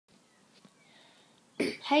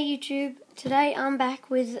Hey YouTube, today I'm back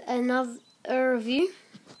with another review,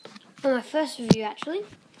 or my first review actually,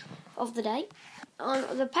 of the day,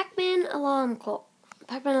 on the PacMan alarm clock.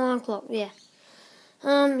 PacMan alarm clock, yeah.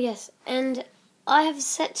 Yes, and I have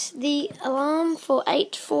set the alarm for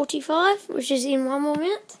 8:45, which is in 1 more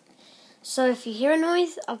minute. So if you hear a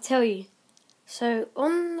noise, I'll tell you. So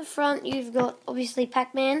on the front you've got, obviously,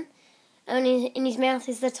 PacMan, and in his mouth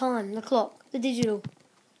is the time, the clock, the digital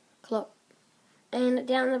clock. And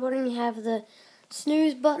down at the bottom you have the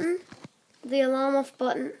snooze button, the alarm off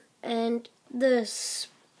button, and the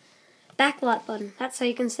backlight button. That's so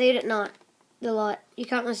you can see it at night, the light. You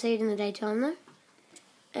can't really see it in the daytime though.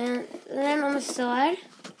 And then on the side,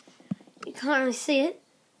 you can't really see it,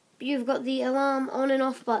 but you've got the alarm on and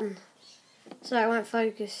off button. So it won't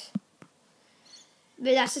focus.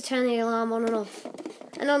 But that's to turn the alarm on and off.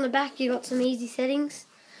 And on the back you've got some easy settings.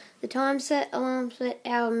 The time set, alarm set,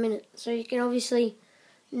 hour, minute. So you can obviously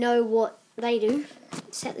know what they do,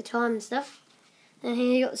 set the time and stuff. And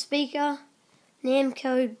here you got the speaker,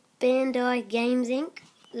 Namco Bandai Games Inc.,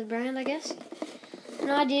 the brand I guess.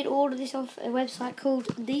 And I did order this off a website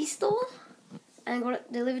called The Store and got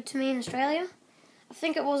it delivered to me in Australia. I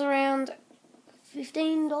think it was around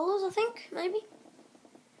 $15, I think, maybe.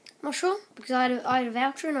 Not sure, because I had a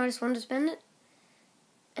voucher and I just wanted to spend it.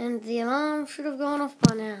 And the alarm should have gone off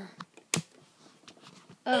by now.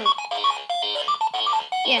 Oh.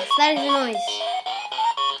 Yes, that is the noise.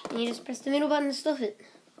 And you just press the middle button to stop it.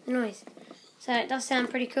 The noise. So it does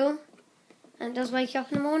sound pretty cool. And it does wake you up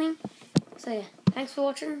in the morning. So yeah, thanks for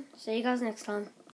watching. See you guys next time.